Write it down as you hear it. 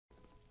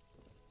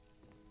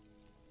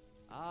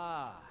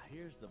Ah,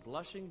 here's the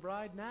blushing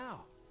bride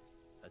now.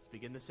 Let's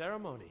begin the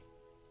ceremony.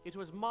 It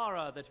was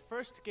Mara that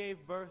first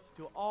gave birth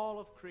to all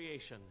of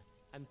creation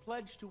and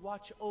pledged to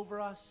watch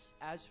over us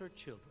as her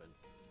children.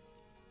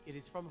 It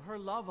is from her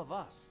love of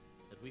us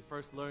that we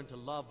first learned to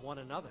love one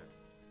another.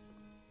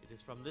 It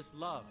is from this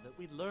love that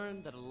we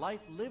learn that a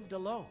life lived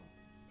alone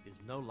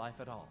is no life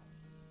at all.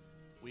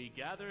 We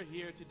gather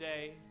here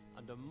today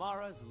under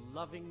Mara's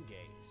loving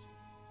gaze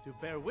to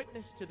bear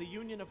witness to the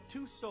union of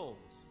two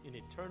souls in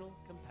eternal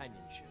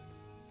companionship.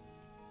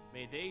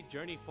 May they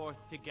journey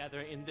forth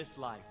together in this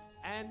life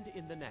and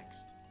in the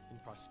next, in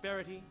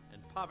prosperity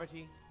and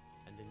poverty,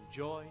 and in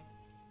joy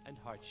and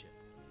hardship.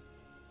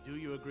 Do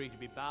you agree to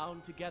be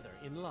bound together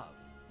in love,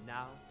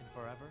 now and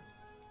forever?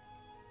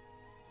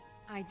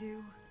 I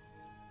do,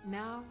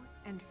 now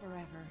and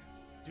forever.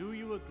 Do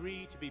you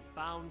agree to be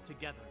bound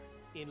together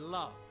in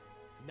love,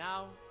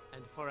 now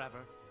and forever?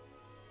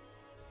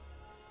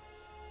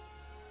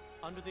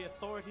 Under the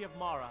authority of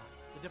Mara,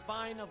 the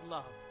divine of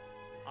love,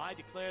 I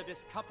declare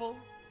this couple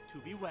to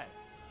be wed.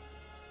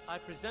 I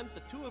present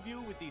the two of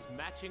you with these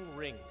matching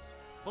rings,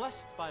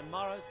 blessed by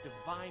Mara's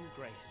divine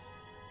grace.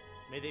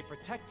 May they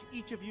protect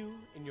each of you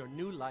in your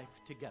new life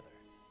together.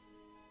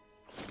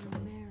 We're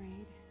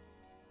married.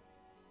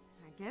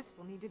 I guess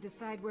we'll need to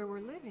decide where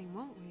we're living,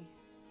 won't we?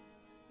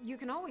 You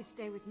can always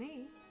stay with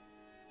me.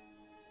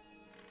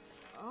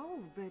 Oh,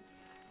 but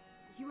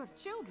you have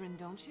children,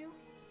 don't you?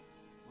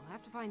 We'll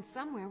have to find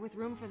somewhere with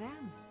room for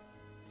them.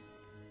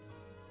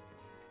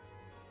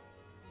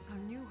 Our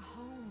new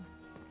home.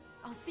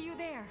 I'll see you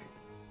there.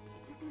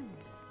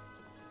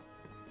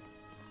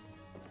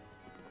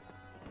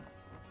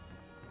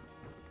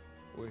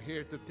 We're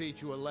here to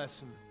teach you a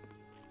lesson.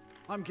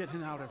 I'm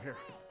getting out of here.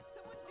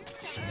 Someone do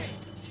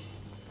something!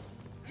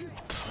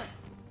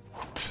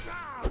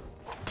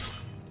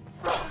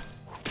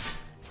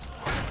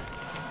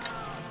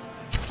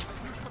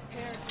 Are you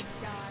prepared to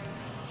die?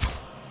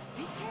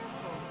 Be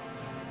careful.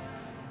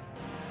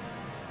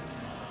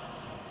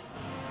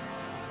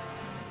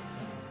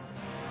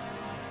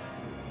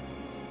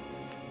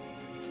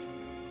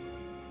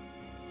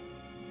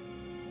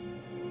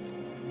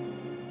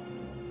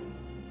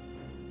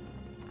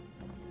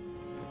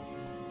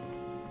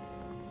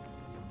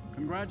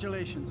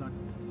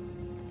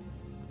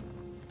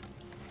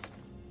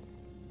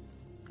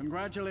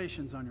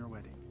 Congratulations on your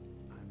wedding.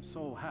 I'm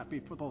so happy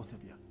for both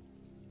of you.